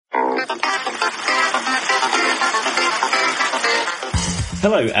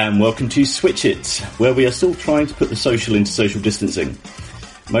Hello and welcome to Switch It, where we are still trying to put the social into social distancing.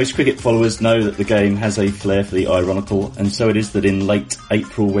 Most cricket followers know that the game has a flair for the ironical, and so it is that in late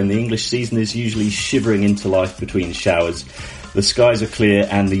April, when the English season is usually shivering into life between showers, the skies are clear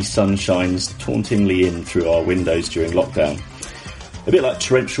and the sun shines tauntingly in through our windows during lockdown. A bit like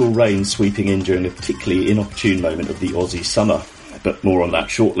torrential rain sweeping in during a particularly inopportune moment of the Aussie summer, but more on that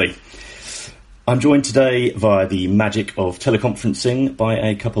shortly. I'm joined today via the magic of teleconferencing by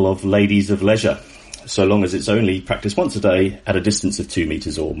a couple of ladies of leisure, so long as it's only practiced once a day at a distance of 2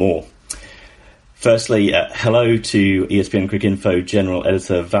 metres or more. Firstly, hello to ESPN Cricinfo General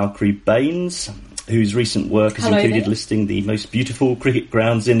Editor Valkyrie Baines, whose recent work has included listing the most beautiful cricket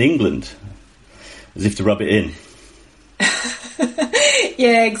grounds in England, as if to rub it in.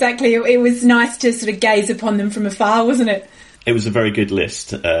 Yeah, exactly. It was nice to sort of gaze upon them from afar, wasn't it? It was a very good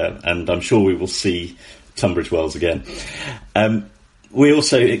list, and I'm sure we will see Tunbridge Wells again. We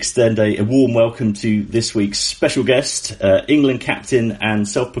also extend a warm welcome to this week's special guest, England captain and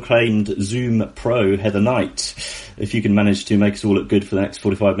self-proclaimed Zoom pro, Heather Knight. If you can manage to make us all look good for the next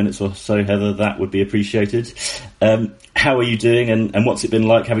 45 minutes or so, Heather, that would be appreciated. How are you doing, and what's it been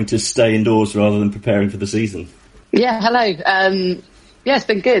like having to stay indoors rather than preparing for the season? Yeah, hello. Yeah, it's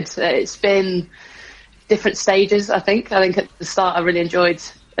been good. It's been different stages, I think. I think at the start I really enjoyed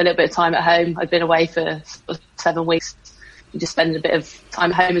a little bit of time at home. I'd been away for 7 weeks. Just spending a bit of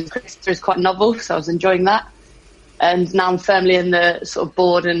time at home as a cricketer is quite novel, so I was enjoying that. And now I'm firmly in the sort of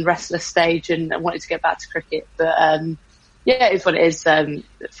bored and restless stage and wanting to get back to cricket. But yeah, it's what it is.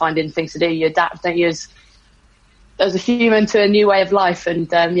 Finding things to do, you adapt, don't you, as a human to a new way of life.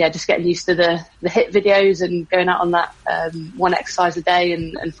 And yeah, just getting used to the hit videos and going out on that one exercise a day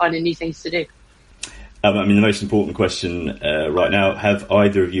and finding new things to do. I mean, the most important question right now, have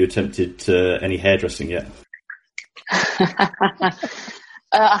either of you attempted any hairdressing yet?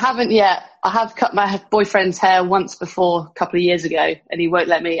 I haven't yet. I have cut my boyfriend's hair once before, a couple of years ago, and he won't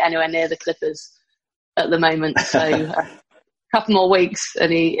let me anywhere near the clippers at the moment. So a couple more weeks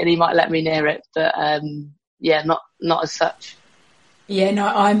and he might let me near it. But yeah, not as such. Yeah, no,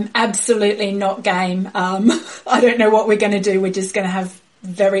 I'm absolutely not game. I don't know what we're going to do. We're just going to have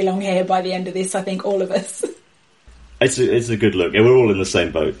very long hair by the end of this, I think, all of us. It's a good look. We're all in the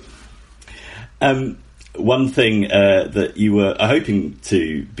same boat. One thing that you were hoping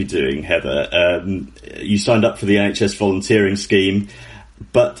to be doing, Heather, you signed up for the NHS volunteering scheme,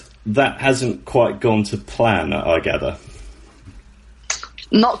 but that hasn't quite gone to plan, I gather.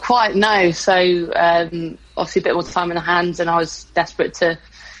 Not quite, no. So obviously a bit more time in the hands, and I was desperate to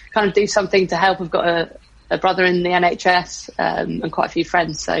kind of do something to help. I've got a brother in the NHS and quite a few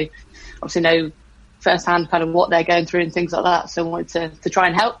friends, so obviously know firsthand kind of what they're going through and things like that, so I wanted to try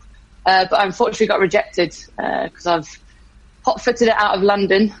and help. But I unfortunately got rejected because I've hot-footed it out of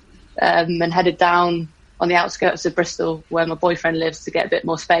London and headed down on the outskirts of Bristol where my boyfriend lives to get a bit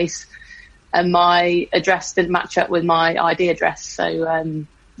more space. And my address didn't match up with my ID address, so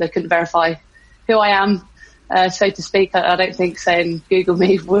they couldn't verify who I am, so to speak. I don't think saying Google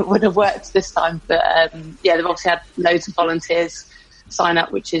me would have worked this time. But yeah, they've obviously had loads of volunteers sign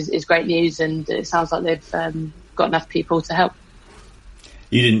up, which is great news, and it sounds like they've got enough people to help.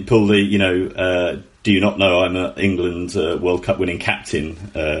 You didn't pull the, do you not know I'm an England World Cup winning captain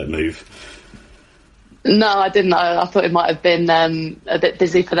move? No, I didn't. I thought it might have been a bit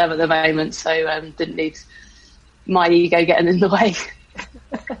busy for them at the moment, so didn't need my ego getting in the way.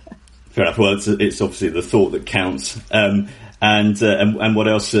 Fair enough. Well, it's obviously the thought that counts. And what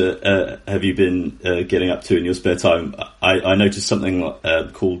else have you been getting up to in your spare time? I noticed something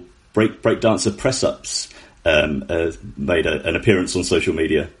called breakdancer press-ups. Made an appearance on social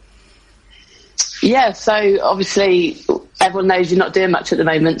media. Yeah, so obviously everyone knows you're not doing much at the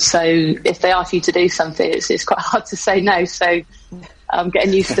moment, so if they ask you to do something, it's quite hard to say no. So I'm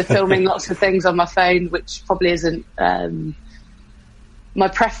getting used to filming lots of things on my phone, which probably isn't my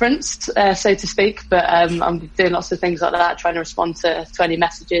preference, so to speak, but I'm doing lots of things like that, trying to respond to any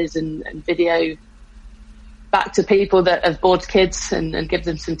messages and video back to people that have bored kids and give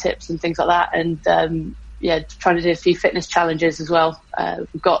them some tips and things like that. And yeah, trying to do a few fitness challenges as well.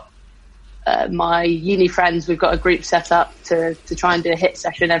 We've got my uni friends, we've got a group set up to try and do a HIIT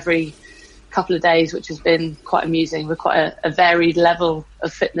session every couple of days, which has been quite amusing. We're quite a varied level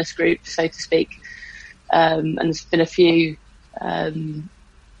of fitness group, so to speak. And there's been a few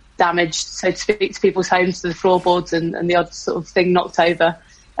damage, so to speak, to people's homes, to the floorboards and the odd sort of thing knocked over.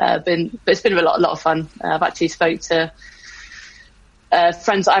 But it's been a lot of fun. I've actually spoke to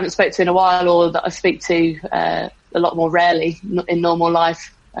friends that I haven't spoke to in a while, or that I speak to a lot more rarely in normal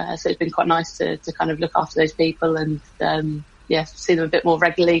life, So it's been quite nice to kind of look after those people and see them a bit more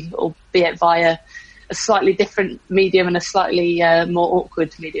regularly, albeit via a slightly different medium and a slightly more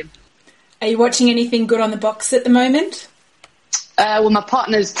awkward medium. Are you watching anything good on the box at the moment? Well, my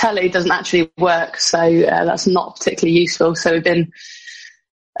partner's telly doesn't actually work, so that's not particularly useful. So we've been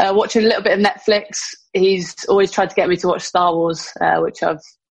watching a little bit of Netflix. He's always tried to get me to watch Star Wars, which I've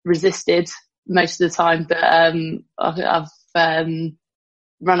resisted most of the time, but I've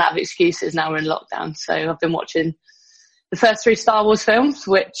run out of excuses now we're in lockdown. So I've been watching the first 3 Star Wars films,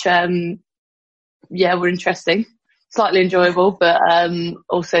 which, were interesting, slightly enjoyable, but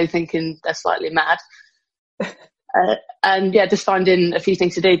also thinking they're slightly mad. And just finding a few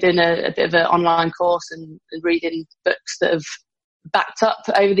things to do, doing a bit of an online course and reading books that have backed up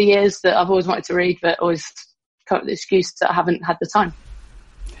over the years that I've always wanted to read, but always come up with the excuse that I haven't had the time.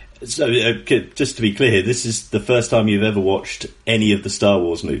 So, just to be clear, this is the first time you've ever watched any of the Star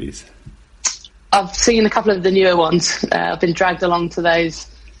Wars movies? I've seen a couple of the newer ones. I've been dragged along to those.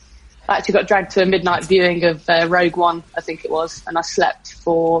 I actually got dragged to a midnight viewing of Rogue One, I think it was, and I slept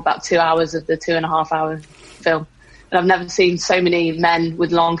for about 2 hours of the 2.5 hour film. And I've never seen so many men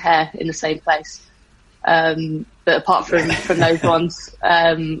with long hair in the same place. But apart from those ones,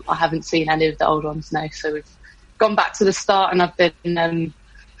 I haven't seen any of the old ones, no. So we've gone back to the start, and I've been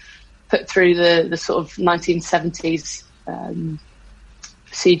put through the sort of 1970s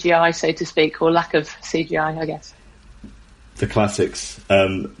CGI, so to speak, or lack of CGI, I guess. The classics.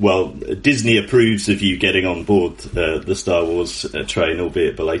 Disney approves of you getting on board the Star Wars train,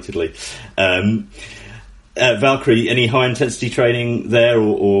 albeit belatedly. Valkyrie, any high intensity training there,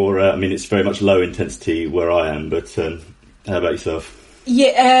 or it's very much low intensity where I am, but how about yourself?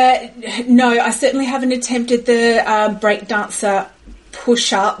 No, I certainly haven't attempted the breakdancer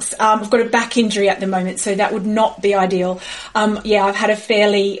push-ups. I've got a back injury at the moment, so that would not be ideal. I've had a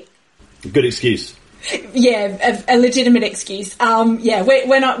fairly good excuse. Yeah, a legitimate excuse.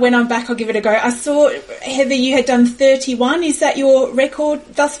 When I'm back, I'll give it a go. I saw, Heather, you had done 31. Is that your record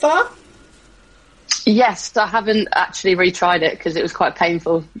thus far? Yes, I haven't actually retried it because it was quite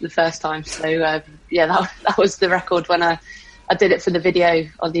painful the first time. So, that was the record when I did it for the video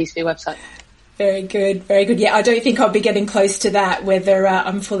on the ECB website. Very good, very good. Yeah, I don't think I'll be getting close to that, whether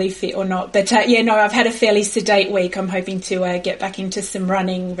I'm fully fit or not. But, I've had a fairly sedate week. I'm hoping to get back into some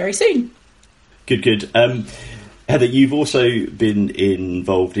running very soon. Good. Heather, you've also been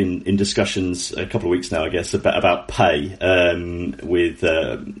involved in discussions a couple of weeks now, I guess, about pay with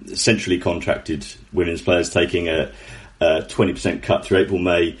centrally contracted women's players taking a 20% cut through April,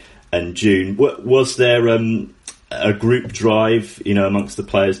 May and June. Was there a group drive, amongst the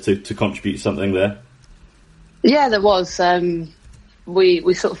players to contribute something there? Yeah, there was.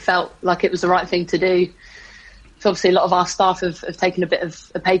 We sort of felt like it was the right thing to do. So obviously a lot of our staff have taken a bit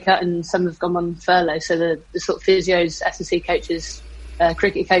of a pay cut and some have gone on furlough. So the sort of physios, S&C coaches,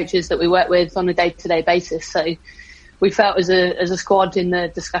 cricket coaches that we work with on a day-to-day basis. So we felt as a squad in the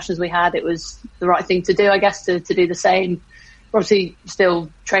discussions we had, it was the right thing to do, I guess, to do the same. We're obviously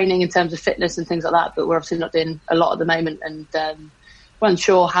still training in terms of fitness and things like that, but we're obviously not doing a lot at the moment. And we're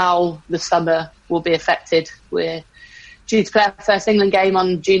unsure how the summer will be affected. We're due to play our first England game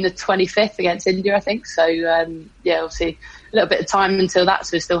on June the 25th against India, I think. So, obviously a little bit of time until that.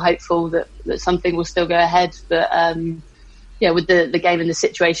 So we're still hopeful that something will still go ahead. But, with the game and the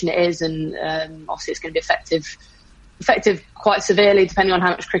situation it is, and obviously it's going to be effective quite severely depending on how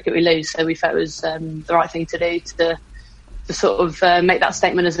much cricket we lose. So we felt it was the right thing to do to sort of make that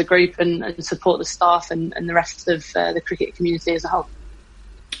statement as a group and support the staff and the rest of the cricket community as a whole.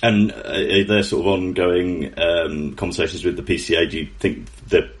 And are there sort of ongoing conversations with the PCA? Do you think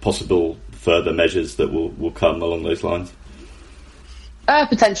there are possible further measures that will come along those lines?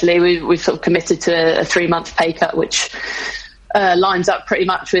 Potentially. We've sort of committed to a 3-month pay cut, which lines up pretty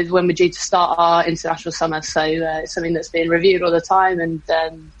much with when we're due to start our international summer. So it's something that's being reviewed all the time, and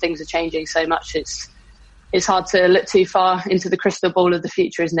things are changing so much. It's hard to look too far into the crystal ball of the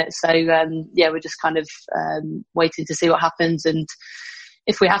future, isn't it? So we're just kind of waiting to see what happens, and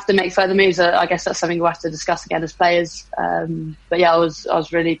if we have to make further moves, I guess that's something we'll have to discuss again as players. I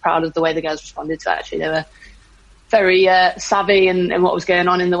was really proud of the way the girls responded to it. Actually, they were very savvy in what was going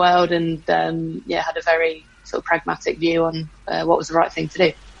on in the world, and had a very sort of pragmatic view on what was the right thing to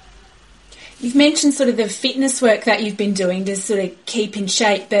do. You've mentioned sort of the fitness work that you've been doing to sort of keep in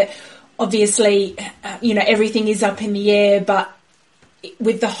shape, but obviously, everything is up in the air. But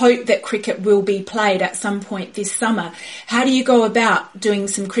with the hope that cricket will be played at some point this summer. How do you go about doing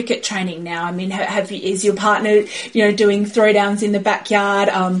some cricket training now? I mean, is your partner, doing throwdowns in the backyard?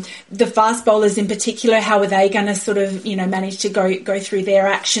 The fast bowlers in particular, how are they going to sort of, manage to go through their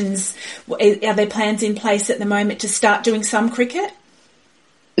actions? Are there plans in place at the moment to start doing some cricket?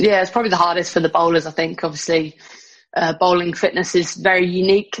 Yeah, it's probably the hardest for the bowlers, I think. Obviously, bowling fitness is very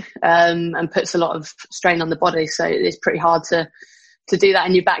unique and puts a lot of strain on the body. So it's pretty hard to do that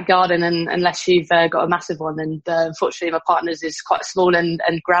in your back garden unless you've got a massive one. And unfortunately, my partner's is quite small and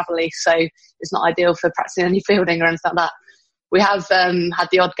gravelly, so it's not ideal for practicing any fielding or anything like that. We have had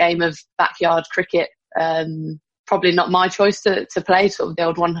the odd game of backyard cricket, probably not my choice to play, sort of the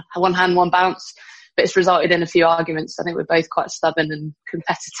old one hand, one bounce, but it's resulted in a few arguments. I think we're both quite stubborn and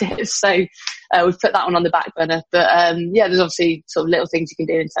competitive, so we've put that one on the back burner. But there's obviously sort of little things you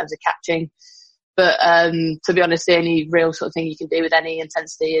can do in terms of catching. But to be honest, the only real sort of thing you can do with any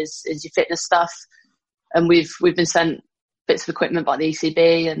intensity is your fitness stuff. And we've been sent bits of equipment by the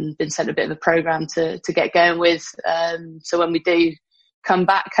ECB and been sent a bit of a program to get going with. So when we do come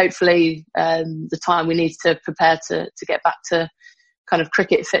back, hopefully the time we need to prepare to get back to kind of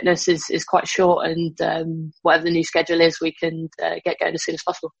cricket fitness is quite short, and whatever the new schedule is, we can get going as soon as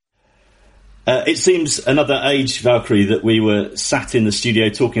possible. It seems another age, Valkyrie, that we were sat in the studio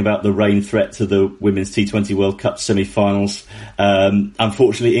talking about the rain threat to the Women's T20 World Cup semi-finals.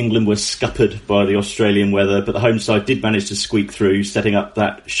 Unfortunately, England was scuppered by the Australian weather, but the home side did manage to squeak through, setting up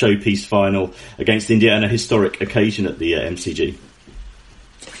that showpiece final against India and a historic occasion at the MCG.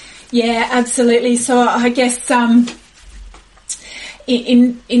 Yeah, absolutely. So I guess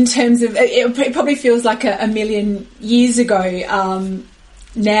in terms of, it probably feels like a million years ago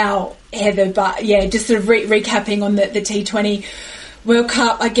now, Heather, but yeah, just sort of recapping on the T20 World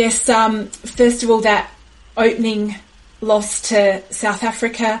Cup, I guess, first of all, that opening loss to South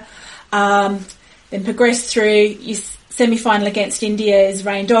Africa, then progressed through, your semi-final against India is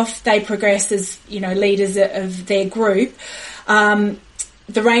rained off, they progress as, leaders of their group.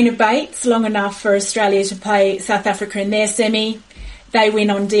 The rain abates long enough for Australia to play South Africa in their semi. They win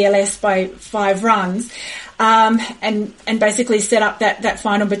on DLS by 5 runs. And basically set up that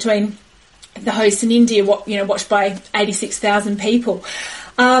final between the hosts and India, watched by 86,000 people.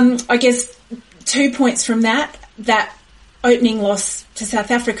 I guess 2 points from that opening loss to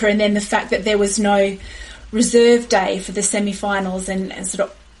South Africa, and then the fact that there was no reserve day for the semi-finals, and sort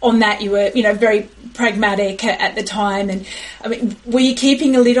of on that you were, very pragmatic at the time. And I mean, were you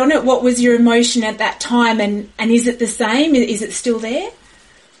keeping a lid on it? What was your emotion at that time, and is it the same? Is it still there?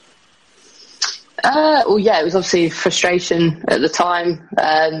 It was obviously frustration at the time.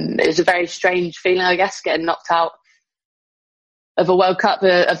 It was a very strange feeling, I guess, getting knocked out of a World Cup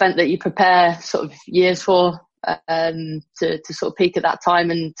event that you prepare sort of years for, to sort of peak at that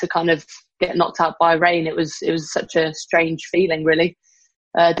time, and to kind of get knocked out by rain. It was such a strange feeling, really.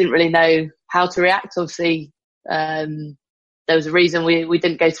 Didn't really know how to react. Obviously, there was a reason we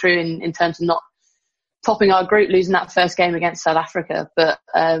didn't go through in terms of not topping our group, losing that first game against South Africa. But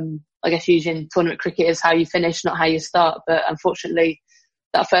I guess usually in tournament cricket is how you finish, not how you start. But unfortunately,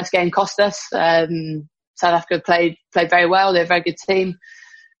 that first game cost us. South Africa played very well. They're a very good team.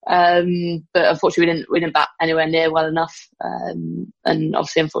 But unfortunately, we didn't bat anywhere near well enough. And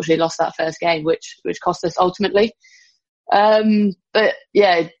obviously, unfortunately, lost that first game, which cost us ultimately. But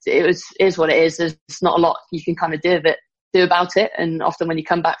yeah, it is what it is. There's not a lot you can kind of do about it. And often when you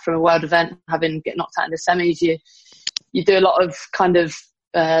come back from a world event, get knocked out in the semis, you do a lot of kind of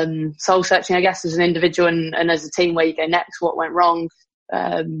soul searching, I guess, as an individual and as a team, where you go next, what went wrong,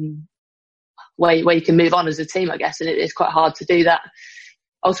 where you can move on as a team, I guess. And it's quite hard to do that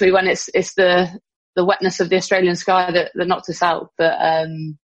ultimately when it's the wetness of the Australian sky that knocked us out. But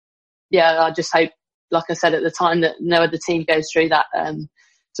I just hope, like I said at the time, that no other team goes through that.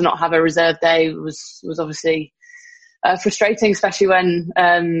 To not have a reserve day was obviously frustrating, especially when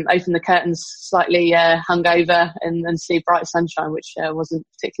open the curtains slightly hungover and see bright sunshine, which wasn't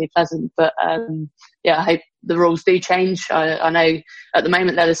particularly pleasant. But I hope the rules do change. I know at the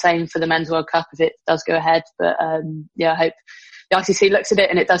moment they're the same for the Men's World Cup if it does go ahead. But I hope the ICC looks at it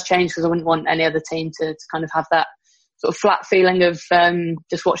and it does change, because I wouldn't want any other team to kind of have that sort of flat feeling of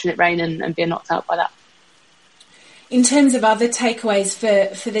just watching it rain and being knocked out by that. In terms of other takeaways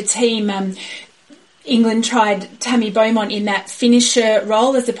for the team, England tried Tammy Beaumont in that finisher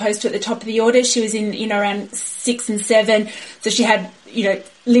role as opposed to at the top of the order. She was in, around 6 and 7, so she had,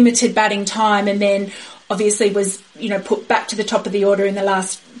 limited batting time. And then obviously was, put back to the top of the order in the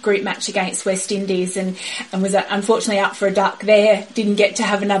last group match against West Indies and was unfortunately up for a duck there. Didn't get to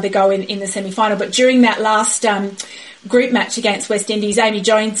have another go in the semi-final. But during that last group match against West Indies, Amy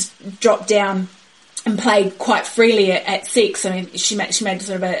Jones dropped down and played quite freely at 6. I mean, she made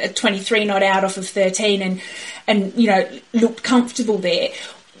sort of a 23 not out off of 13 and looked comfortable there.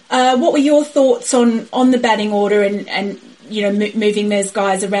 What were your thoughts on the batting order and moving those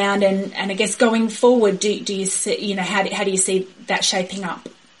guys around and I guess going forward, do you see, how do you see that shaping up?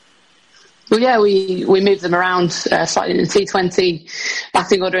 Well, yeah, we moved them around slightly in the T20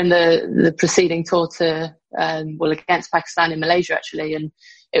 batting order in the preceding tour to against Pakistan in Malaysia actually, and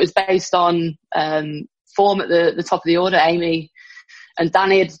it was based on form at the top of the order. Amy and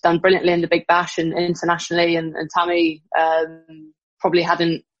Danny had done brilliantly in the Big Bash and internationally, and Tammy probably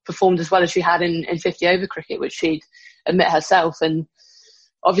hadn't performed as well as she had in 50 over cricket, which she'd admit herself. And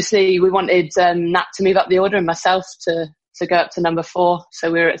obviously we wanted Nat to move up the order and myself to go up to number 4.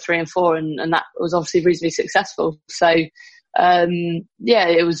 So we were at 3 and 4 and that was obviously reasonably successful. So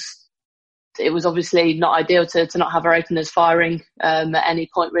it was obviously not ideal to not have our openers firing at any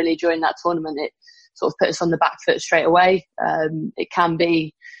point really during that tournament. It sort of put us on the back foot straight away. It can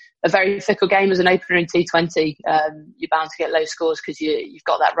be a very fickle game as an opener in T20. You're bound to get low scores because you've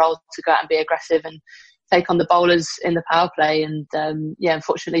got that role to go out and be aggressive and take on the bowlers in the power play. And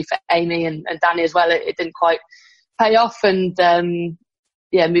unfortunately for Amy and Danny as well, it didn't quite pay off. And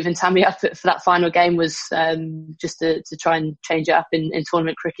moving Tammy up for that final game was just to try and change it up in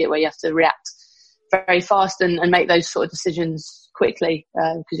tournament cricket where you have to react very fast and make those sort of decisions quickly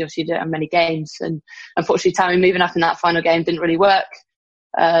because obviously you don't have many games. And unfortunately Tammy moving up in that final game didn't really work.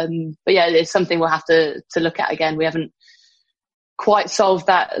 It's something we'll have to look at again. We haven't quite solved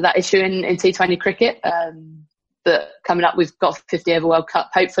that issue in T20 cricket. But coming up, we've got a 50 over World Cup,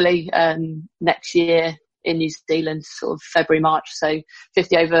 hopefully, next year in New Zealand, sort of February, March. So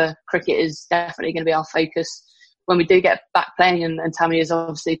 50 over cricket is definitely going to be our focus when we do get back playing. And Tammy has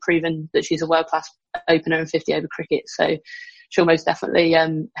obviously proven that she's a world-class opener in 50 over cricket. So she'll most definitely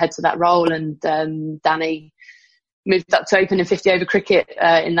head to that role. And Danny moved up to open in 50 over cricket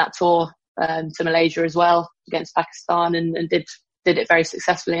in that tour to Malaysia as well against Pakistan and did it very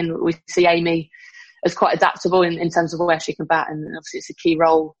successfully. And we see Amy as quite adaptable in terms of where she can bat, and obviously it's a key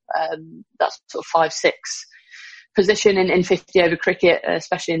role, that sort of 5-6 position in 50 over cricket,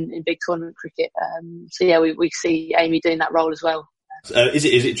 especially in big tournament cricket. We see Amy doing that role as well. Is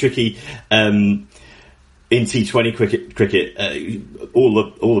it tricky in T20 cricket?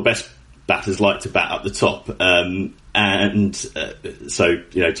 All the best batters like to bat up the top, Tammy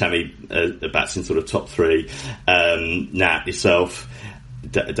bats in sort of top 3, Nat, yourself,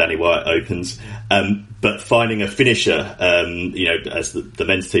 Danny Wyatt opens, but finding a finisher, as the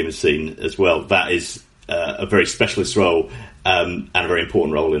men's team has seen as well, that is a very specialist role and a very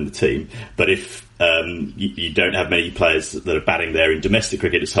important role in the team. But if you don't have many players that are batting there in domestic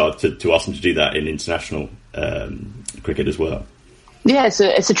cricket, it's hard to ask them to do that in international cricket as well. Yeah,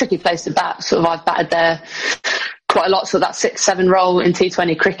 it's a tricky place to bat. Sort of, I've batted there quite a lot, so that 6-7 role in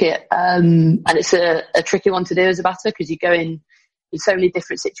T20 cricket, and it's a tricky one to do as a batter because you go in so many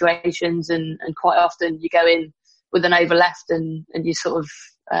different situations, and quite often you go in with an over left, and you sort of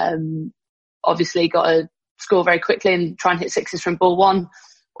obviously got to score very quickly and try and hit sixes from ball 1,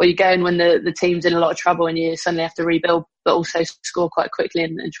 or you go in when the team's in a lot of trouble and you suddenly have to rebuild, but also score quite quickly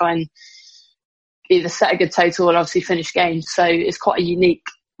and try and either set a good total or obviously finish games. So it's quite a unique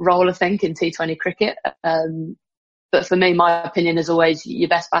role, I think, in T20 cricket. But for me, my opinion is always your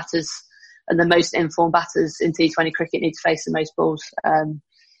best batters and the most informed batters in T20 cricket need to face the most balls. And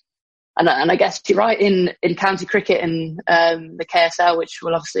I guess you're right, in county cricket and the KSL, which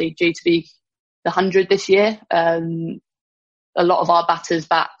will obviously due to be the 100 this year, a lot of our batters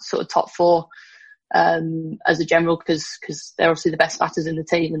bat sort of top 4 as a general because they're obviously the best batters in the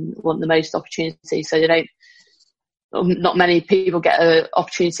team and want the most opportunity. So not many people get an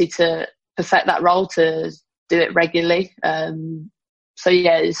opportunity to perfect that role, to do it regularly.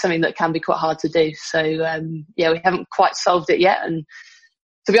 It's something that can be quite hard to do. So we haven't quite solved it yet. And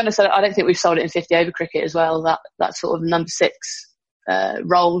to be honest, I don't think we've solved it in 50 over cricket as well. That sort of number 6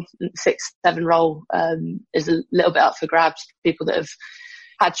 role, 6-7 role is a little bit up for grabs. People that have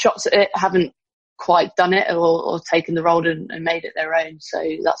had shots at it haven't quite done it or taken the role and made it their own. So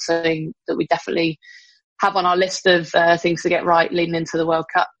that's something that we definitely have on our list of things to get right leading into the World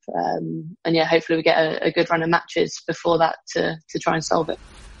Cup. Hopefully we get a good run of matches before that to try and solve it.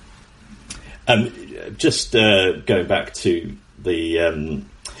 Just going back to the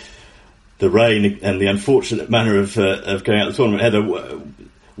rain and the unfortunate manner of going out of the tournament, Heather,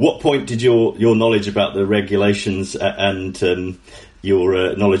 What point did your knowledge about the regulations and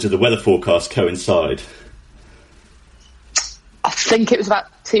your knowledge of the weather forecast coincide? I think it was about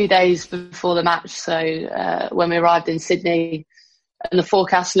 2 days before the match. So when we arrived in Sydney and the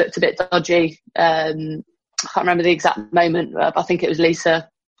forecast looked a bit dodgy, I can't remember the exact moment, but I think it was Lisa,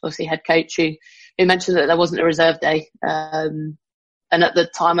 obviously head coach, who mentioned that there wasn't a reserve day. And at the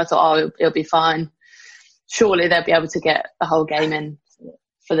time I thought, it'll be fine. Surely they'll be able to get a whole game in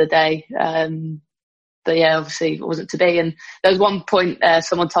for the day. But yeah, obviously it wasn't to be. And there was one point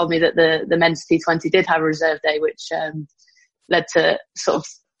someone told me that the men's T20 did have a reserve day, which led to sort of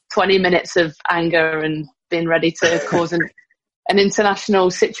 20 minutes of anger and being ready to cause an international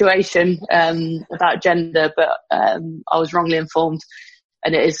situation about gender. But I was wrongly informed,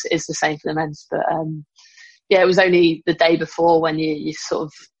 and it is the same for the men's. But yeah, it was only the day before when you sort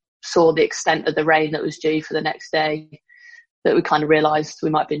of saw the extent of the rain that was due for the next day that we kind of realised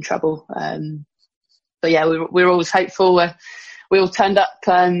we might be in trouble. But yeah, we were always hopeful. We all turned up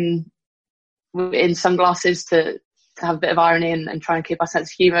in sunglasses to have a bit of irony and try and keep our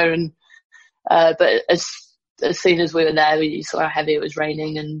sense of humour. And but as soon as we were there, we saw how heavy it was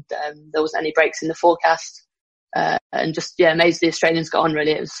raining, and there wasn't any breaks in the forecast. And just amazed the Australians got on.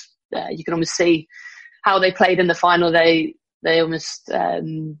 Really, it was you can almost see how they played in the final. They almost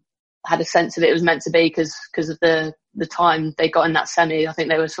had a sense of it was meant to be because of the time they got in that semi. I think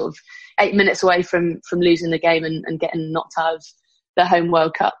they were sort of 8 minutes away from losing the game and getting knocked out of the home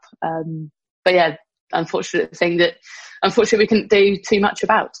World Cup. But yeah, unfortunate thing that unfortunately we couldn't do too much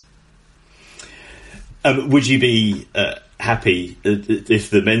about. Would you be happy if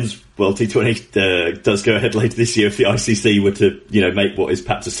the men's World T20 does go ahead later this year, if the ICC were to make what is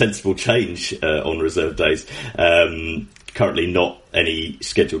perhaps a sensible change on reserve days? Currently not any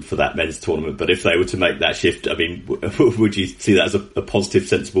scheduled for that men's tournament, but if they were to make that shift, I mean, would you see that as a positive,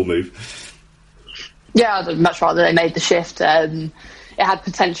 sensible move? Yeah, I'd much rather they made the shift. It had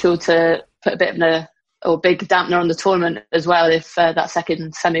potential to put a bit of a big dampener on the tournament as well if that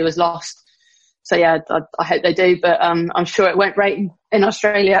second semi was lost. So yeah, I hope they do, but I'm sure it won't rain in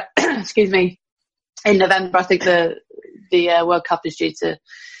Australia. Excuse me, in November. I think the World Cup is due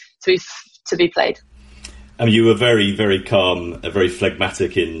to be played. I mean, you were very, very calm, very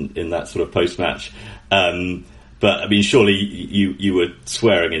phlegmatic in that sort of post-match. But I mean, surely you were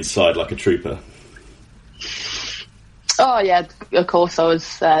swearing inside like a trooper. Oh yeah, of course. I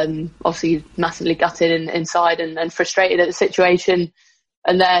was obviously massively gutted inside and frustrated at the situation.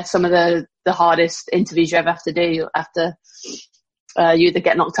 And they're some of the hardest interviews you ever have to do after you either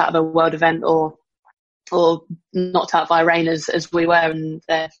get knocked out of a world event or knocked out by rain as we were. And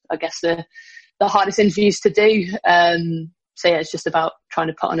they're, I guess, the hardest interviews to do. So yeah, it's just about trying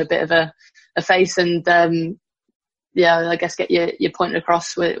to put on a bit of a face and I guess get your point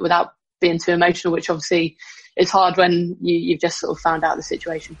across without being too emotional, which obviously is hard when you've just sort of found out the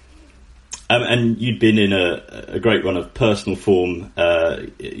situation. And you'd been in a great run of personal form for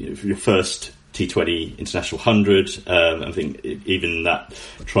your first T20 International 100. I think even that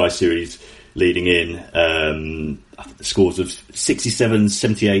tri-series leading in, scores of 67,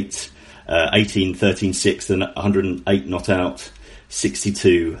 78, 18, 13, 6, and 108 not out,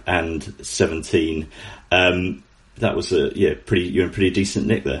 62 and 17. That was you're in pretty decent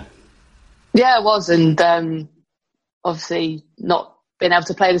nick there. Yeah, it was, and obviously not being able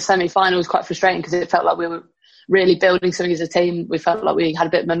to play the semi-final was quite frustrating because it felt like we were really building something as a team. We felt like we had a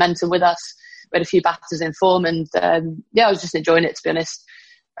bit of momentum with us. We had a few batters in form, and I was just enjoying it, to be honest.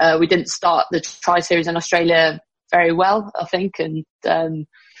 We didn't start the tri-series in Australia very well, I think, and I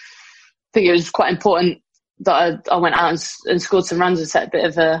think it was quite important that I went out and scored some runs and set a bit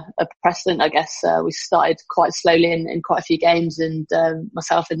of a precedent, I guess. We started quite slowly in quite a few games, and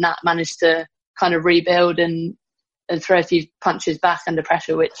myself and Nat managed to kind of rebuild and throw a few punches back under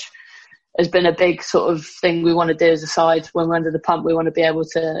pressure, which has been a big sort of thing we want to do as a side. When we're under the pump, we want to be able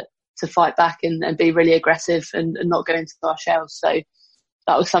to fight back and be really aggressive and not go into our shells. So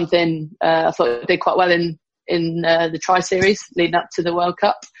that was something I thought we did quite well in the tri-series leading up to the World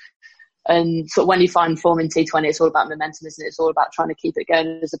Cup. And sort of when you find form in T20, it's all about momentum, isn't it? It's all about trying to keep it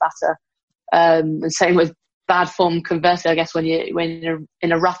going as a batter. And same with bad form. Conversely, I guess when you're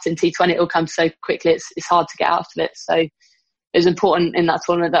in a rut in T20, it all comes so quickly. It's hard to get out of it. So it was important in that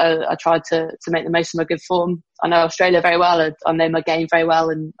tournament that I tried to make the most of my good form. I know Australia very well. I know my game very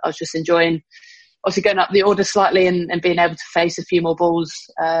well, and I was just enjoying obviously going up the order slightly and being able to face a few more balls.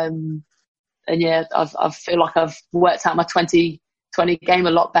 And yeah, I feel like I've worked out my 2020 game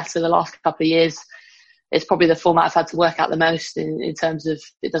a lot better the last couple of years. It's probably the format I've had to work out the most in terms of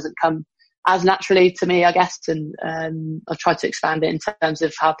it doesn't come as naturally to me, I guess. And I've tried to expand it in terms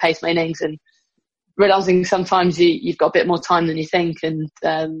of how I pace my innings, and realising sometimes you've got a bit more time than you think. And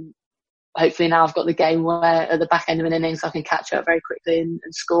hopefully now I've got the game where at the back end of an innings I can catch up very quickly and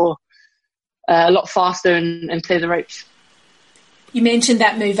score a lot faster and clear the ropes. You mentioned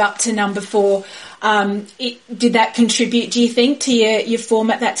that move up to number 4. Did that contribute, do you think, to your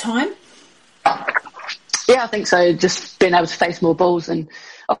form at that time? Yeah, I think so. Just being able to face more balls, and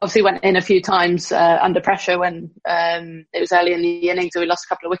obviously went in a few times under pressure when it was early in the innings and we lost a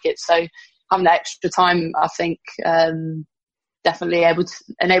couple of wickets. So having that extra time, I think, definitely able to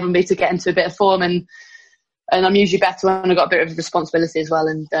enable me to get into a bit of form. And I'm usually better when I've got a bit of responsibility as well.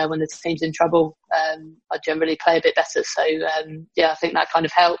 And when the team's in trouble, I generally play a bit better. So, I think that kind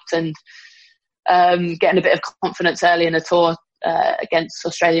of helped. And getting a bit of confidence early in the tour against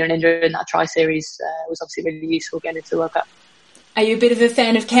Australia and India in that tri-series was obviously really useful getting into the World Cup. Are you a bit of a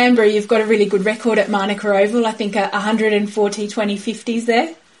fan of Canberra? You've got a really good record at Manuka Oval. I think 140 20-50s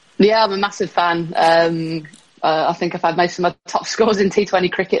there. Yeah, I'm a massive fan. I think I've had most of my top scores in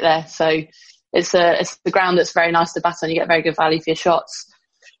T20 cricket there. So it's the ground that's very nice to bat on. You get very good value for your shots.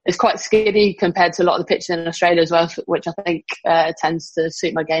 It's quite skinny compared to a lot of the pitches in Australia as well, which I think tends to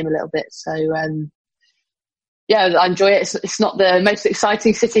suit my game a little bit. So, I enjoy it. It's not the most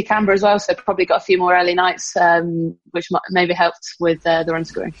exciting city, Canberra, as well, so probably got a few more early nights, which maybe helped with the run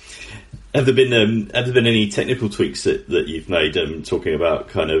scoring. Have there been any technical tweaks that you've made, talking about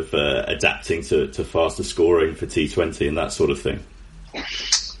kind of adapting to faster scoring for T20 and that sort of thing?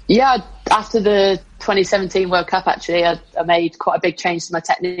 Yeah, after the 2017 World Cup, actually, I made quite a big change to my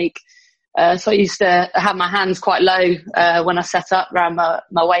technique. So I used to have my hands quite low when I set up around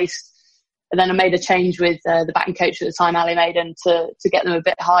my waist. And then I made a change with the batting coach at the time, Ali Maiden, to get them a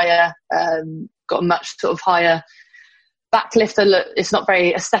bit higher, got a much sort of higher back lifter. Look, it's not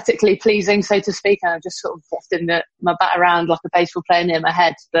very aesthetically pleasing, so to speak, and I just sort of wafted my bat around like a baseball player near my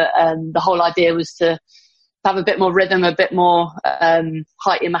head. But the whole idea was to have a bit more rhythm, a bit more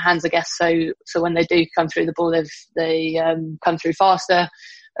height in my hands, I guess. So when they do come through the ball, they come through faster,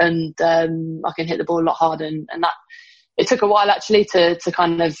 and I can hit the ball a lot harder. And that it took a while actually to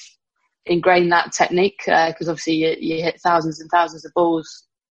kind of ingrain that technique, because obviously you hit thousands and thousands of balls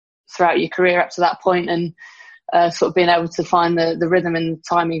throughout your career up to that point, and sort of being able to find the rhythm and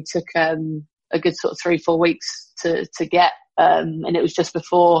timing took a good sort of 3-4 weeks to get, and it was just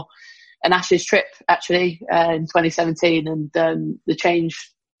before an Ashes trip actually in 2017, and the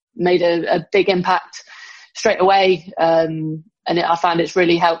change made a big impact straight away, and I found it's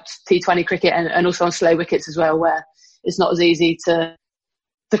really helped T20 cricket and also on slow wickets as well, where it's not as easy to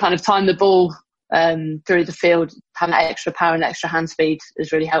kind of time the ball through the field. Having that extra power and extra hand speed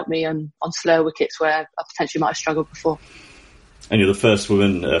has really helped me on slower wickets where I potentially might have struggled before. And you're the first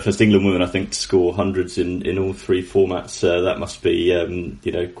England woman, I think, to score hundreds in all 3 formats. That must be,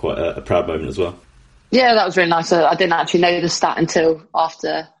 quite a proud moment as well. Yeah, that was really nice. I didn't actually know the stat until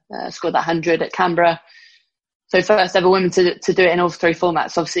after I scored that 100 at Canberra. So first ever woman to do it in all 3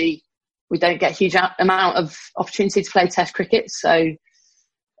 formats. Obviously, we don't get a huge amount of opportunity to play Test cricket, so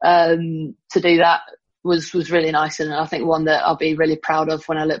to do that was really nice, and I think one that I'll be really proud of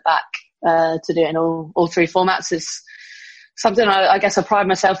when I look back, to do it in all 3 formats. Is something I guess I pride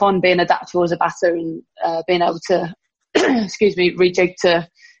myself on, being adaptable as a batter and being able to rejig to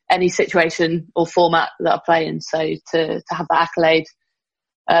any situation or format that I play in. So to have that accolade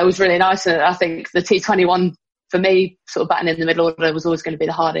was really nice, and I think the T21 for me, sort of batting in the middle order, was always going to be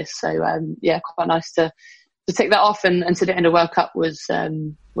the hardest. So quite nice to tick that off, and to do it in a World Cup was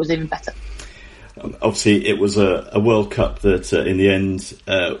even better. Obviously, it was a World Cup that in the end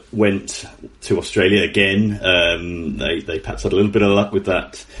went to Australia again. They perhaps had a little bit of luck with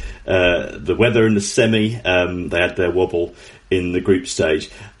that. The weather in the semi, they had their wobble in the group stage.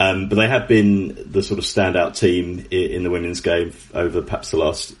 But they have been the sort of standout team in the women's game over perhaps the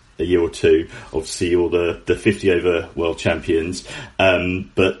last year or two. Obviously, you're the 50 over world champions.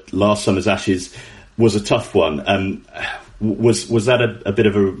 But last summer's Ashes was a tough one. Was that a bit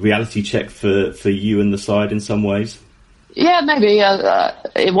of a reality check for you and the side in some ways? Yeah, maybe.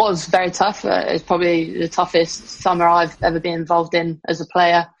 It was very tough. It's probably the toughest summer I've ever been involved in as a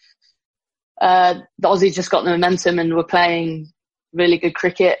player. The Aussies just got the momentum and were playing really good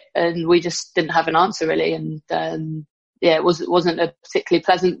cricket, and we just didn't have an answer really. And it wasn't a particularly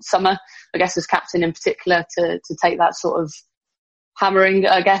pleasant summer, I guess, as captain in particular, to take that sort of hammering,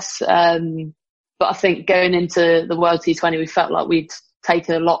 I guess. But I think going into the World T20, we felt like we'd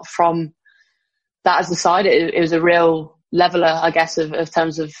taken a lot from that as a side. It was a real leveller, I guess, of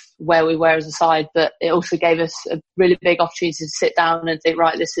terms of where we were as a side. But it also gave us a really big opportunity to sit down and think,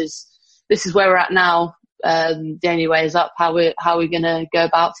 right, this is this is where we're at now. The only way is up. How we're going to go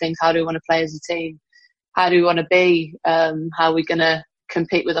about things? How do we want to play as a team? How do we want to be? How are we going to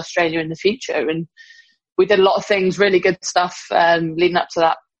compete with Australia in the future? And we did a lot of things, really good stuff, leading up to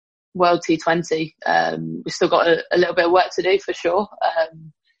that World T20. We still got a little bit of work to do for sure.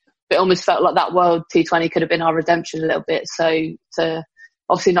 But it almost felt like that World T20 could have been our redemption a little bit. So to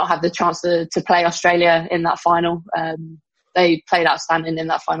obviously not have the chance to play Australia in that final, they played outstanding in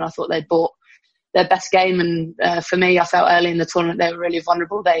that final. I thought they bought their best game. And for me, I felt early in the tournament they were really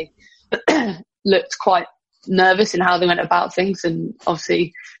vulnerable. They looked quite nervous in how they went about things. And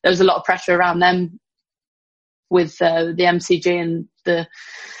obviously there was a lot of pressure around them with the MCG and the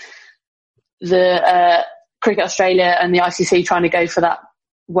Cricket Australia and the ICC trying to go for that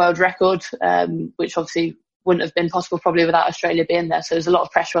world record, which obviously wouldn't have been possible probably without Australia being there. So there's a lot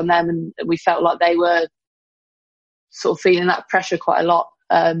of pressure on them, and we felt like they were sort of feeling that pressure quite a lot.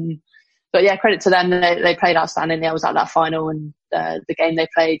 But yeah, credit to them. They played outstandingly. I was at that final, and the game they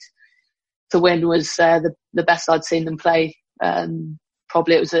played to win was the best I'd seen them play.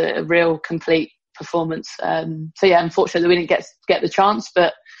 Probably it was a real complete performance. So yeah, unfortunately we didn't get the chance,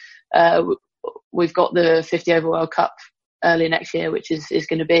 but we've got the 50 over World Cup early next year, which is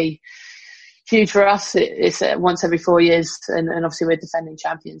going to be huge for us. It's once every 4 years, and obviously we're defending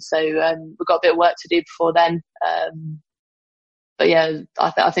champions, so we've got a bit of work to do before then. But yeah,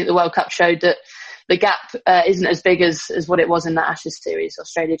 I think the World Cup showed that the gap isn't as big as what it was in that Ashes series.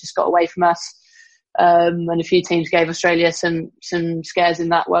 Australia just got away from us, and a few teams gave Australia some scares in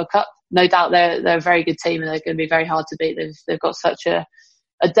that World Cup. No doubt they're a very good team, and they're going to be very hard to beat. They've got such a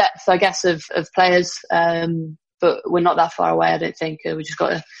depth, I guess, of players, but we're not that far away, I don't think. We just got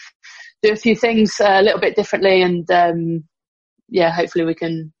to do a few things a little bit differently, and hopefully we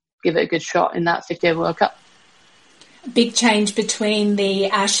can give it a good shot in that 50 over World Cup. Big change between the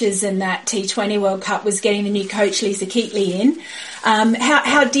Ashes and that T20 World Cup was getting the new coach Lisa Keatley in.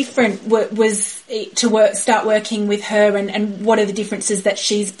 How different was it to start working with her, and what are the differences that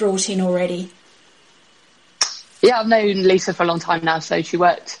she's brought in already? Yeah, I've known Lisa for a long time now. So she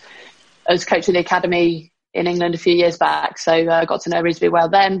worked as coach of the academy in England a few years back. So I got to know her reasonably well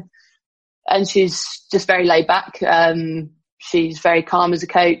then. And she's just very laid back. She's very calm as a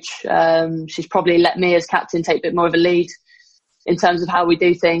coach. She's probably let me as captain take a bit more of a lead in terms of how we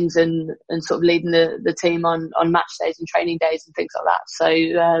do things, and sort of leading the team on match days and training days and things like that. So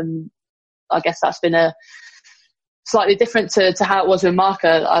I guess that's been a slightly different to how it was with Mark.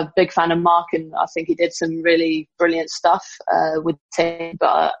 I'm a big fan of Mark, and I think he did some really brilliant stuff with the team.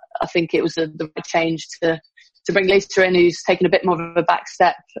 But I think it was the right change to bring Lisa in, who's taken a bit more of a back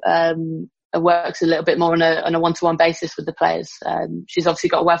step. Works a little bit more on a one-to-one basis with the players. She's obviously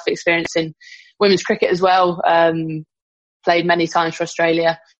got a wealth of experience in women's cricket as well. Played many times for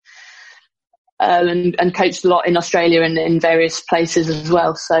Australia, and coached a lot in Australia and in various places as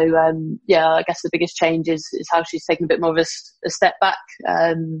well. So I guess the biggest change is how she's taken a bit more of a step back.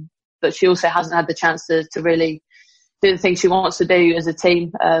 But she also hasn't had the chance to really do the things she wants to do as a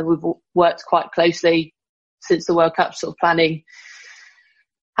team. We've worked quite closely since the World Cup, sort of planning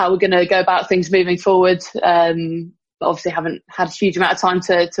how we're going to go about things moving forward. But obviously haven't had a huge amount of time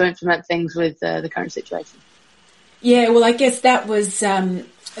to implement things with the current situation. Yeah, well, I guess that was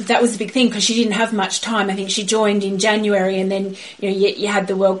the big thing, because she didn't have much time. I think she joined in January, and then you had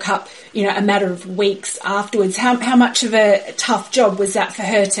the World Cup, a matter of weeks afterwards. How much of a tough job was that for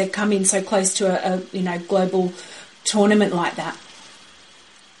her to come in so close to a global tournament like that?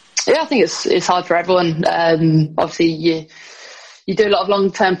 Yeah, I think it's hard for everyone. Obviously, you do a lot of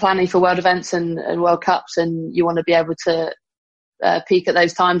long-term planning for world events and World Cups, and you want to be able to peak at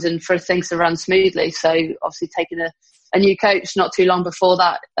those times and for things to run smoothly. So obviously taking a new coach not too long before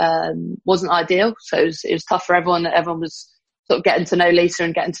that wasn't ideal. So it was tough for everyone. Everyone was sort of getting to know Lisa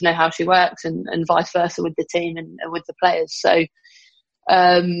and getting to know how she works, and vice versa with the team and with the players. So,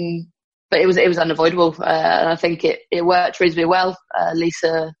 but it was unavoidable, and I think it worked reasonably well.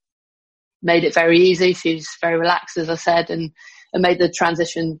 Lisa made it very easy. She's very relaxed, as I said, and made the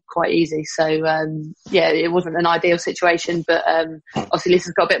transition quite easy. So, it wasn't an ideal situation, but obviously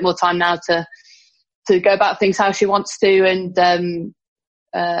Lisa's got a bit more time now to go about things how she wants to, and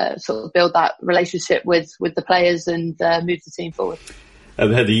sort of build that relationship with the players and move the team forward.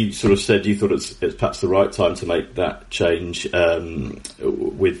 Heather, you sort of said you thought it's perhaps the right time to make that change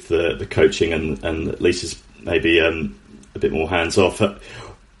with the coaching, and Lisa's maybe a bit more hands-off.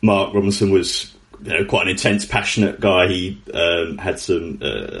 Mark Robinson was quite an intense, passionate guy. He had some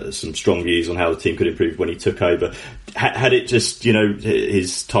strong views on how the team could improve when he took over. Had it just,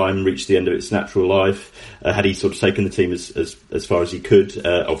 his time reached the end of its natural life? Had he sort of taken the team as far as he could,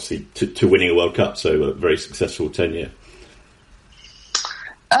 obviously to winning a World Cup, so a very successful tenure?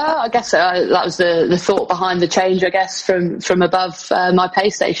 I guess that was the thought behind the change, I guess, from above my pay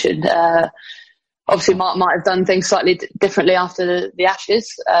station. Obviously, Mark might have done things slightly differently after the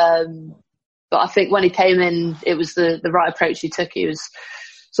Ashes, but I think when he came in, it was the right approach he took. He was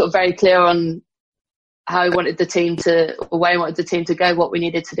sort of very clear on how he wanted the team to, or where he wanted the team to go, what we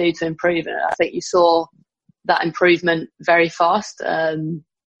needed to do to improve. And I think you saw that improvement very fast.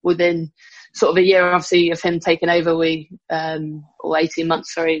 Within sort of a year, obviously, of him taking over, or 18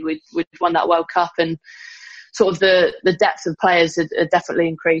 months, we'd won that World Cup, and sort of the depth of players had definitely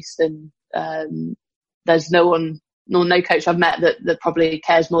increased. And there's no coach I've met that probably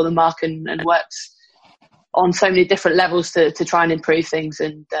cares more than Mark and works on so many different levels to try and improve things.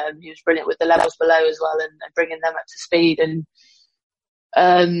 And he was brilliant with the levels below as well, and bringing them up to speed,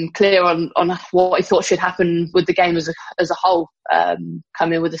 and clear on what he thought should happen with the game as a whole.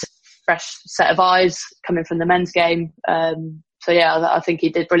 Coming with a fresh set of eyes, coming from the men's game. So yeah, I think he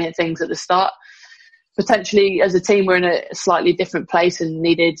did brilliant things at the start. Potentially, as a team, we're in a slightly different place and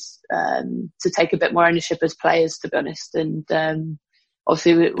needed to take a bit more ownership as players, to be honest. And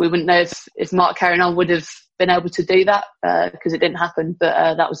obviously, we wouldn't know if Mark carrying on would have been able to do that, because it didn't happen.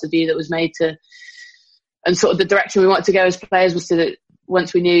 But that was the view that was made and sort of the direction we wanted to go as players was to,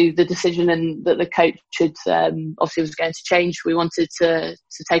 once we knew the decision and that the coach had obviously was going to change, we wanted to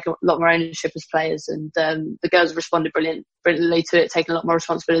take a lot more ownership as players. And the girls responded brilliantly to it, taking a lot more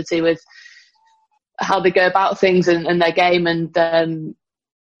responsibility with how they go about things and their game. And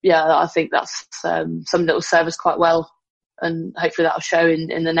I think that's something that will serve us quite well, and hopefully that'll show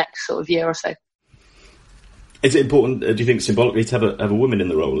in the next sort of year or so. Is it important, do you think, symbolically, to have a woman in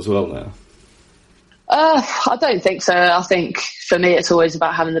the role as well now? I don't think so. I think for me, it's always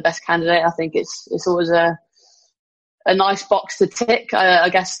about having the best candidate. I think it's always a nice box to tick. I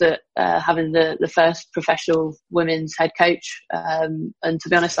guess that having the first professional women's head coach, and to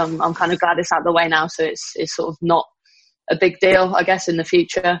be honest, I'm kind of glad it's out of the way now. So it's sort of not a big deal, I guess, in the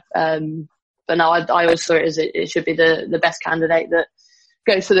future. But no, I always saw it as it should be the best candidate that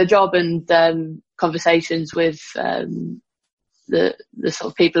goes for the job, and conversations with the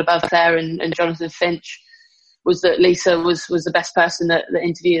sort of people above Claire and Jonathan Finch was that Lisa was the best person that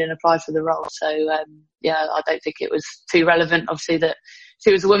interviewed and applied for the role. So I don't think it was too relevant, obviously, that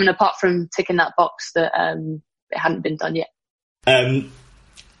she was a woman, apart from ticking that box that it hadn't been done yet.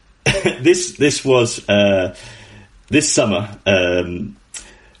 This was this summer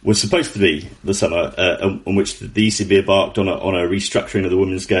was supposed to be the summer on which the ECB embarked on a restructuring of the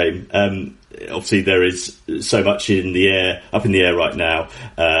women's game. Obviously, there is so much up in the air right now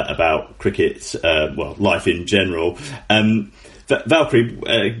about cricket, life in general. Valkyrie,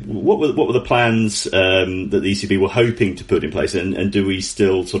 what were the plans that the ECB were hoping to put in place, and do we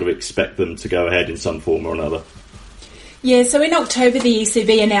still sort of expect them to go ahead in some form or another? Yeah, so in October, the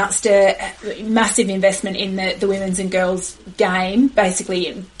ECB announced a massive investment in the women's and girls game,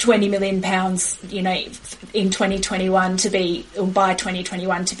 basically £20 million, in 2021 by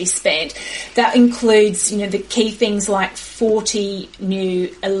 2021 to be spent. That includes, the key things like 40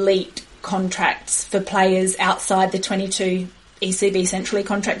 new elite contracts for players outside the 22 ECB centrally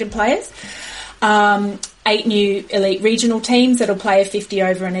contracted players. 8 new elite regional teams that'll play a 50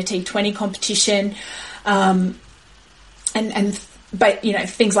 over and a T20 competition. But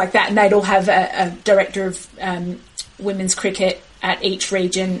things like that, and they'd all have a director of women's cricket at each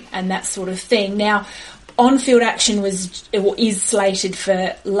region and that sort of thing. Now, on-field action is slated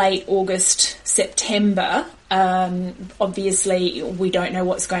for late August, September. Obviously, we don't know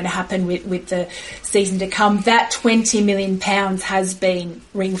what's going to happen with the season to come. That £20 million has been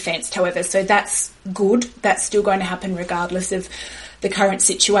ring-fenced, however, so that's good. That's still going to happen regardless of the current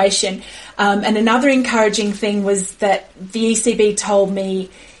situation. And another encouraging thing was that the ECB told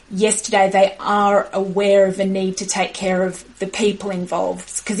me yesterday they are aware of the need to take care of the people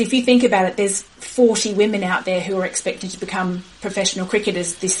involved. Because if you think about it, there's 40 women out there who are expected to become professional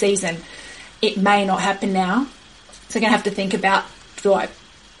cricketers this season. It may not happen now. So I'm going to have to think about, do I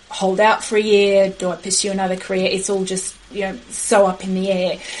hold out for a year? Do I pursue another career? It's all just, so up in the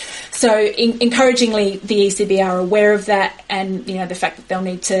air. So encouragingly, the ECB are aware of that, and, the fact that they'll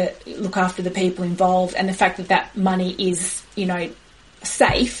need to look after the people involved, and the fact that money is,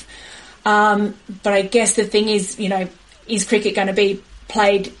 safe. But I guess the thing is, is cricket going to be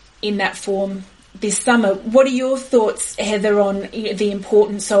played in that form this summer? What are your thoughts, Heather, on the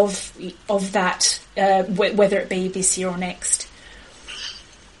importance of that, whether it be this year or next?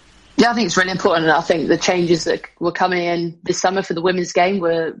 Yeah, I think it's really important. I think the changes that were coming in this summer for the women's game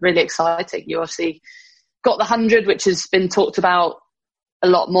were really exciting. You obviously got the 100, which has been talked about a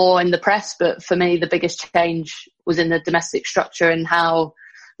lot more in the press, but for me, the biggest change was in the domestic structure and how,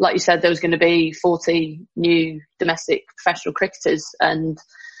 like you said, there was going to be 40 new domestic professional cricketers and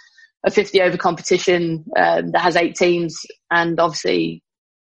a 50 over competition that has 8 teams and obviously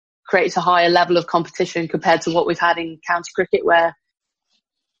creates a higher level of competition compared to what we've had in county cricket, where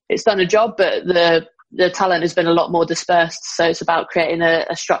it's done a job, but the talent has been a lot more dispersed. So it's about creating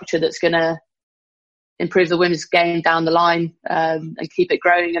a structure that's going to improve the women's game down the line and keep it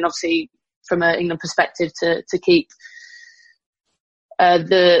growing. And obviously, from an England perspective, to keep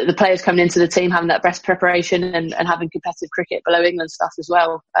the players coming into the team having that best preparation and having competitive cricket below England stuff as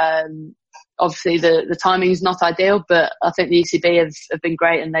well. Obviously, the timing is not ideal, but I think the ECB have been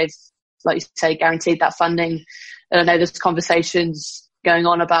great and they've, like you say, guaranteed that funding. And I know there's conversations going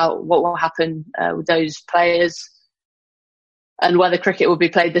on about what will happen with those players and whether cricket will be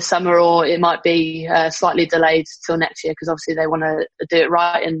played this summer or it might be slightly delayed till next year, because obviously they want to do it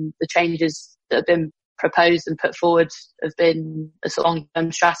right, and the changes that have been proposed and put forward have been a sort of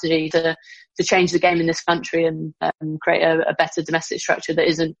long-term strategy to change the game in this country and create a better domestic structure that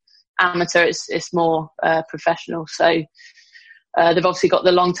isn't amateur, it's more professional. So they've obviously got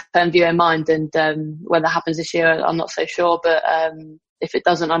the long-term view in mind, and when that happens this year, I'm not so sure, but if it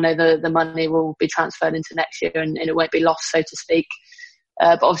doesn't, I know the money will be transferred into next year and it won't be lost, so to speak.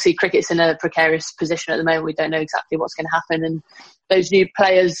 But obviously cricket's in a precarious position at the moment. We don't know exactly what's going to happen, and those new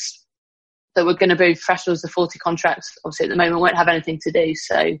players that were going to be professionals, the 40 contracts, obviously at the moment won't have anything to do.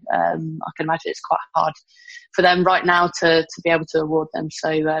 So I can imagine it's quite hard for them right now to be able to award them. So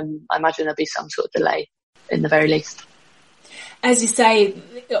I imagine there'll be some sort of delay in the very least. As you say,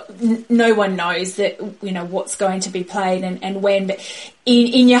 no one knows that, you know, what's going to be played and when. But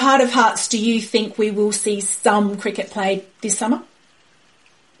in your heart of hearts, do you think we will see some cricket played this summer?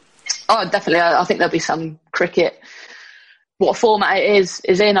 Oh, definitely. I think there'll be some cricket. What format it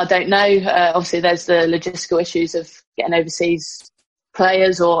is in, I don't know. Obviously, there's the logistical issues of getting overseas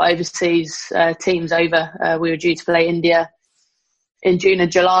players or overseas teams over. We were due to play India in June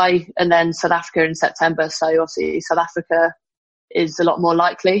and July, and then South Africa in September. So obviously, South Africa is a lot more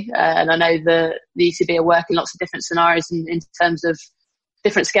likely. And I know the ECB are working lots of different scenarios in terms of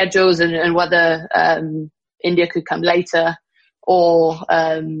different schedules and whether India could come later or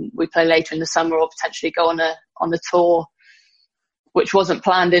we play later in the summer or potentially go on the tour, which wasn't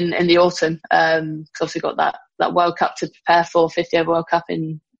planned in the autumn. Because obviously got that World Cup to prepare for, 50 over World Cup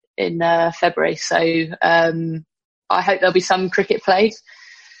in February. So I hope there'll be some cricket played.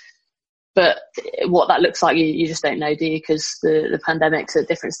 But what that looks like, you just don't know, do you? Because the pandemic's at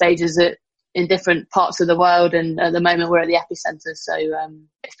different stages in different parts of the world, and at the moment we're at the epicentre. So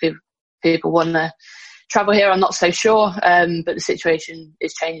if people want to travel here, I'm not so sure, but the situation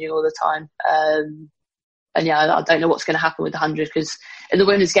is changing all the time. And yeah, I don't know what's going to happen with the 100, because in the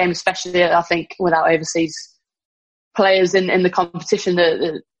women's game especially, I think without overseas players in the competition,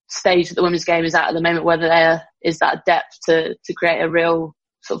 the stage that the women's game is at the moment, whether there is that depth to create a real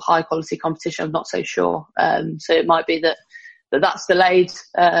sort of high quality competition, I'm not so sure. So it might be that's delayed.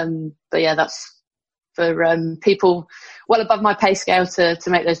 But yeah, that's for people well above my pay scale to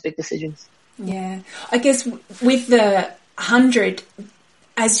make those big decisions. Yeah. I guess with the 100,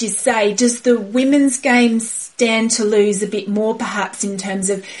 as you say, does the women's game stand to lose a bit more perhaps in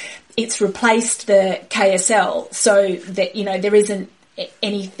terms of it's replaced the KSL so that, you know, there isn't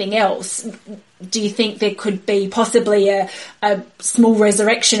anything else? Do you think there could be possibly a small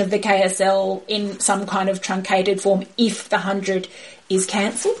resurrection of the KSL in some kind of truncated form if the 100 is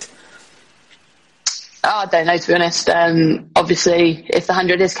cancelled? I don't know, to be honest. Obviously, if the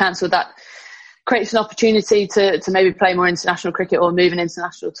 100 is cancelled, that creates an opportunity to maybe play more international cricket or move an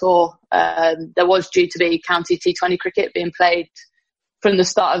international tour. There was due to be county T20 cricket being played from the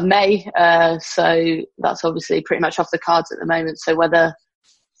start of May, so that's obviously pretty much off the cards at the moment. So whether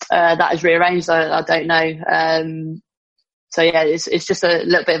that is rearranged, I don't know. So yeah, it's just a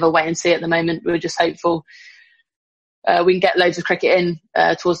little bit of a wait and see at the moment. We're just hopeful we can get loads of cricket in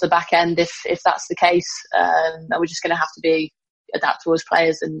towards the back end if that's the case. And we're just going to have to be adaptable as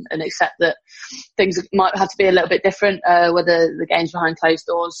players and accept that things might have to be a little bit different, whether the game's behind closed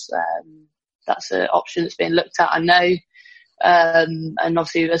doors. That's an option that's being looked at, I know. And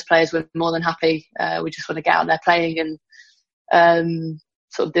obviously as players we're more than happy. We just want to get out there playing and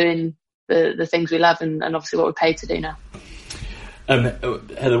sort of doing the things we love and obviously what we're paid to do now.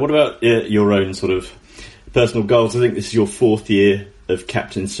 Heather, what about your own sort of personal goals? I think this is your 4th year of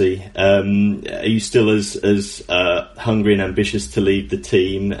captaincy. Are you still as hungry and ambitious to lead the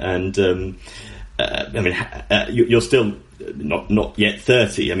team? And you're still not yet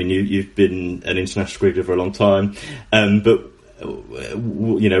 30. I mean, you've been an international cricketer for a long time, but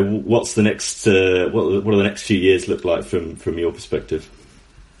what's the next? What do the next few years look like from your perspective?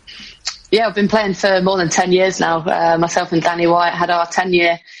 Yeah, I've been playing for more than 10 years now. Myself and Danny Wyatt had our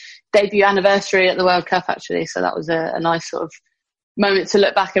 10-year debut anniversary at the World Cup, actually. So that was a nice sort of moment to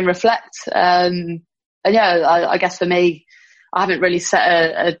look back and reflect. And yeah, I guess for me, I haven't really set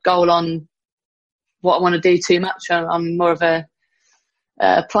a goal on what I want to do too much. I'm more of a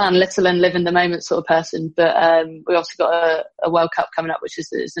plan little and live in the moment sort of person. But we also got a World Cup coming up, which is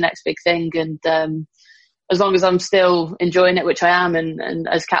the next big thing. And as long as I'm still enjoying it, which I am, and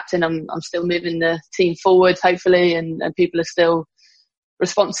as captain, I'm still moving the team forward, hopefully, and people are still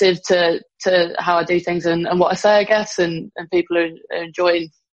responsive to how I do things and what I say, I guess, and people are enjoying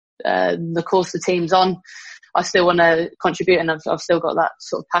the course the team's on. I still want to contribute, and I've still got that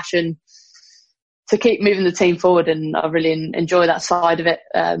sort of passion to keep moving the team forward, and I really enjoy that side of it,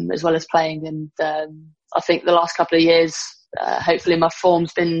 as well as playing. And I think the last couple of years, hopefully my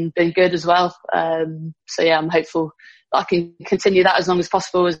form's been good as well. So yeah, I'm hopeful I can continue that as long as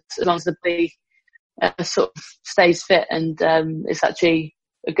possible, as long as the body sort of stays fit. And it's actually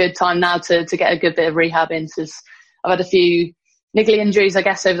a good time now to get a good bit of rehab in, because I've had a few niggly injuries, I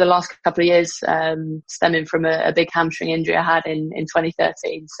guess, over the last couple of years, stemming from a big hamstring injury I had in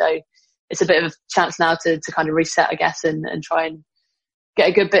 2013. So it's a bit of a chance now to kind of reset, I guess, and try and get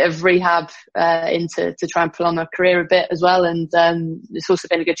a good bit of rehab to try and prolong my career a bit as well. And it's also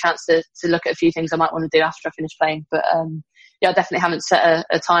been a good chance to look at a few things I might want to do after I finish playing. But yeah, I definitely haven't set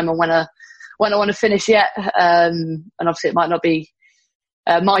a time on when I want to finish yet. And obviously it might not be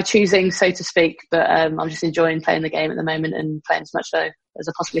my choosing, so to speak, but I'm just enjoying playing the game at the moment and playing as much as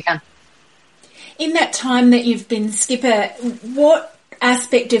I possibly can. In that time that you've been skipper, what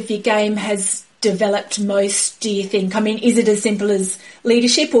aspect of your game has developed most, do you think? I mean, is it as simple as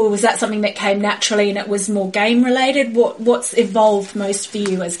leadership, or was that something that came naturally and it was more game related? What's evolved most for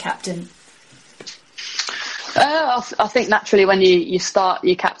you as captain? I think naturally when you start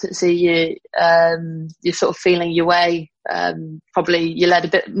your captaincy, you're sort of feeling your way. Probably you're led a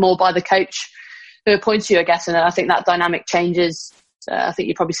bit more by the coach who appoints you, I guess, and I think that dynamic changes. I think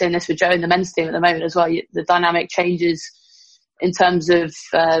you're probably seeing this with Joe in the men's team at the moment as well. The dynamic changes in terms of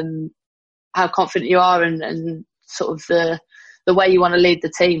how confident you are and sort of the way you want to lead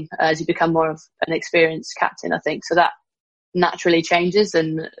the team as you become more of an experienced captain, I think. So that naturally changes,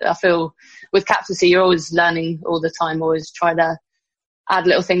 and I feel with captaincy you're always learning all the time, always try to add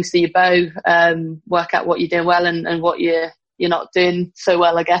little things to your bow, work out what you're doing well and what you're not doing so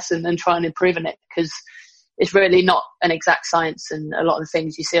well, I guess, and try and improve on it, because it's really not an exact science, and a lot of the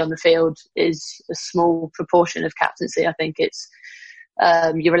things you see on the field is a small proportion of captaincy. I think it's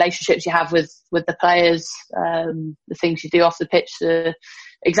your relationships you have with the players, the things you do off the pitch, the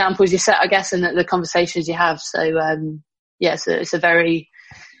examples you set, I guess, and the conversations you have. So yeah, it's a very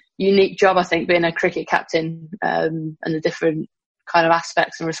unique job, I think, being a cricket captain, and the different kind of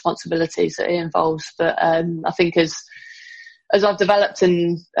aspects and responsibilities that it involves. But I think as I've developed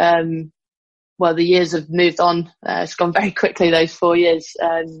and the years have moved on, it's gone very quickly, those 4 years.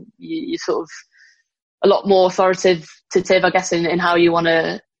 You sort of a lot more authoritative, I guess, in how you want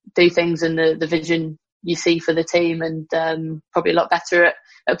to do things and the vision you see for the team, and probably a lot better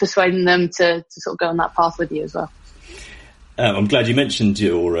at persuading them to sort of go on that path with you as well. I'm glad you mentioned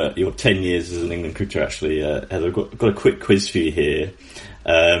your 10 years as an England cricketer, actually. Heather, I've got a quick quiz for you here.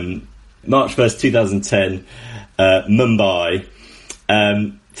 March 1st, 2010, Mumbai.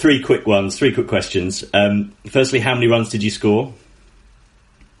 Three quick questions. Firstly, how many runs did you score?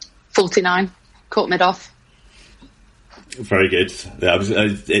 49. Caught mid-off. Very good.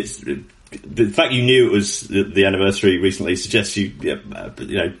 The fact you knew it was the anniversary recently suggests you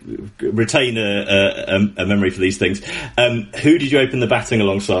retain a memory for these things. Who did you open the batting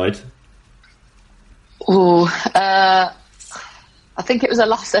alongside? I think it was a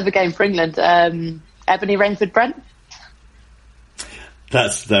last ever game for England. Ebony Rainford Brent.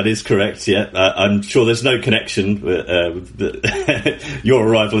 That is correct. Yeah, I'm sure there's no connection with your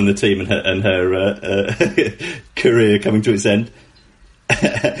arrival in the team and her career coming to its end.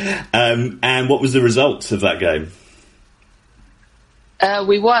 And what was the result of that game?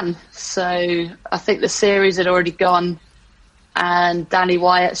 We won. So I think the series had already gone, and Danny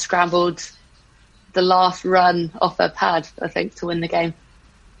Wyatt scrambled the last run off her pad, I think, to win the game.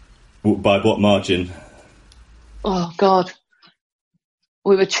 By what margin? Oh God.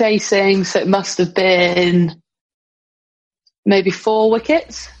 We were chasing, so it must have been maybe 4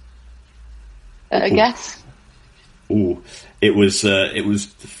 wickets, I guess. Ooh, it was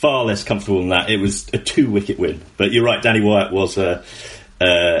far less comfortable than that. It was a 2-wicket win. But you're right, Danni Wyatt was out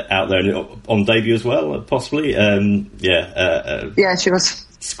there on debut as well, possibly. Yeah, she was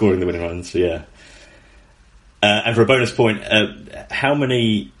scoring the winning runs. Yeah. And for a bonus point, how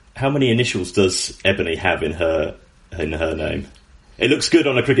many initials does Ebony have in her name? It looks good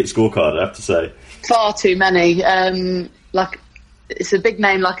on a cricket scorecard, I have to say. Far too many. It's a big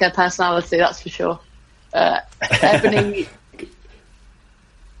name, like her personality, that's for sure. Ebony.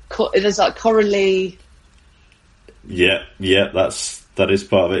 There's like Coralie. Yeah, that is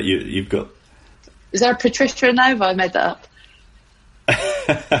part of it. You've got. Is there a Patricia in there? Have I made that up?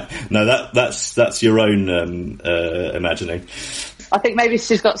 No, that's your own imagining. I think maybe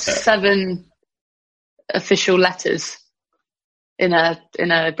she's got 7 official letters in a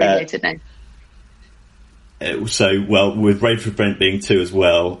abbreviated name. So, well, with Rainford Brent being 2 as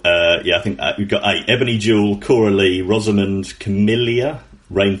well, I think we've got 8. Ebony Jewel, Coralie, Rosamond, Camilla,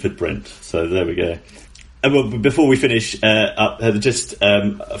 Rainford Brent. So there we go. Well, before we finish up, just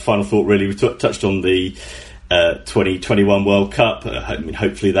a final thought, really. We touched on the 2021 World Cup.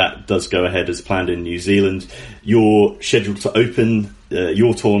 Hopefully that does go ahead as planned in New Zealand. You're scheduled to open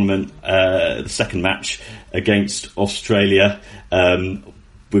your tournament, the second match against Australia.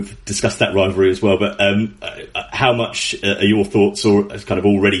 We've discussed that rivalry as well, but how much are your thoughts or kind of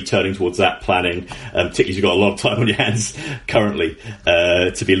already turning towards that planning, particularly as you've got a lot of time on your hands currently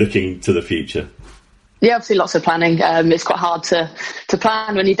to be looking to the future? Yeah, obviously lots of planning. It's quite hard to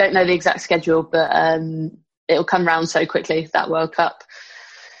plan when you don't know the exact schedule, but it'll come round so quickly, that World Cup.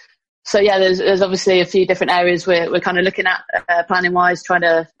 So yeah, there's obviously a few different areas we're kind of looking at planning wise, trying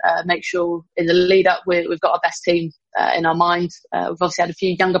to make sure in the lead up we've got our best team in our mind. We've obviously had a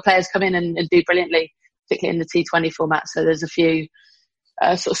few younger players come in and do brilliantly, particularly in the T20 format. So there's a few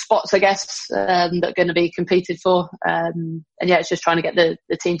sort of spots, I guess, that are going to be competed for. And yeah, it's just trying to get the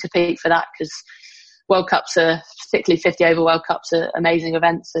team to compete for that, because World Cups are, particularly 50 over World Cups, are amazing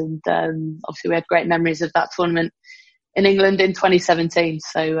events. And obviously we had great memories of that tournament in England in 2017.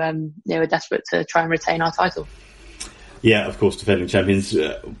 So we're desperate to try and retain our title. Yeah, of course, defending champions.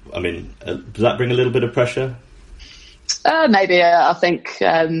 Does that bring a little bit of pressure? Maybe. I think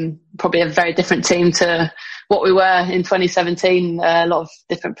probably a very different team to what we were in 2017. A lot of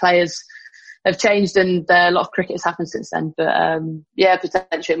different players have changed, and a lot of cricket has happened since then. But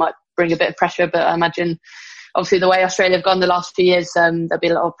potentially it might bring a bit of pressure. But I imagine, obviously, the way Australia have gone the last few years, there'll be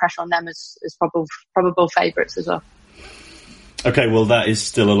a lot of pressure on them as probable favourites as well. Okay, well, that is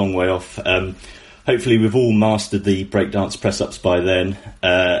still a long way off. Hopefully we've all mastered the breakdance press-ups by then.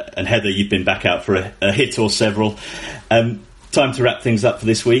 And Heather, you've been back out for a hit or several. Time to wrap things up for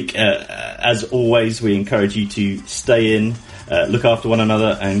this week. As always, we encourage you to stay in, look after one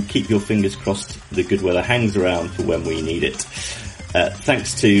another, and keep your fingers crossed the good weather hangs around for when we need it.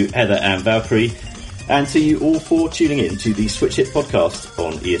 Thanks to Heather and Valkyrie, and to you all for tuning in to the Switch Hit podcast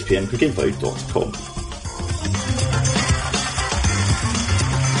on ESPNcricinfo.com.